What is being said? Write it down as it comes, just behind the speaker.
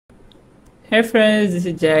Hey friends, this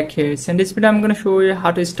is Jack here. So in this video, I'm going to show you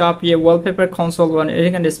how to stop your wallpaper console when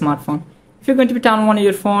editing on the smartphone. If you're going to be turn on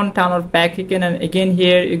your phone, turn on back again, and again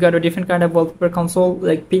here you got a different kind of wallpaper console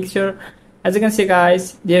like picture. As you can see,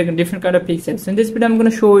 guys, there are different kind of pixels. So in this video, I'm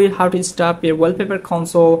going to show you how to stop your wallpaper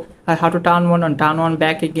console, or how to turn on and turn on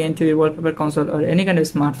back again to your wallpaper console or any kind of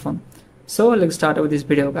smartphone. So let's start with this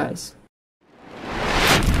video, guys.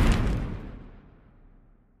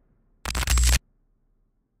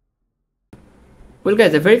 Well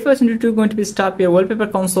guys, the very first thing to do is going to be stop your wallpaper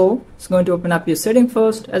console. It's going to open up your setting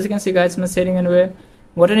first. As you can see, guys, my setting anyway.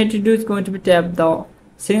 What I need to do is going to be tap the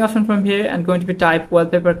setting option from here and going to be type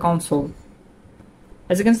wallpaper console.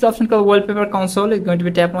 As you can see, the option called wallpaper console is going to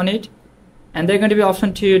be tap on it, and there's going to be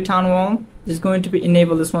option to turn on. This is going to be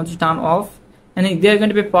enable this one to turn off, and there's going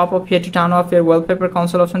to be pop up here to turn off your wallpaper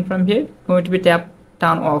console option from here. Going to be tap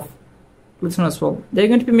turn off. This one as well. They're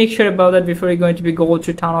going to be make sure about that before you're going to be go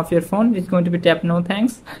to turn off your phone. It's going to be tap no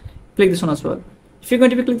thanks. Click this one as well. If you're going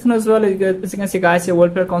to be clicking as well, as you can see, guys, your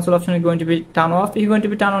wallpaper console option is going to be turn off. If you're going to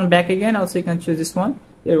be turn on back again, also you can choose this one.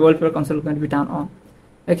 Your wallpaper console is going to be turned on.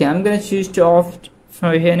 Okay, I'm going to choose to off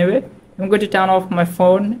from here anyway. I'm going to turn off my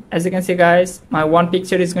phone. As you can see, guys, my one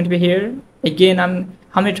picture is going to be here. Again,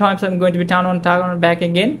 how many times I'm going to be turn on back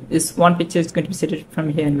again. This one picture is going to be set from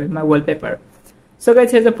here anyway, my wallpaper. So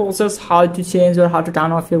guys, here's the process how to change or how to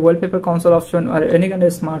turn off your wallpaper console option or any kind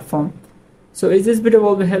of smartphone. So is this video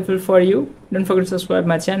will be helpful for you? Don't forget to subscribe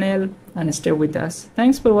my channel and stay with us.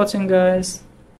 Thanks for watching, guys.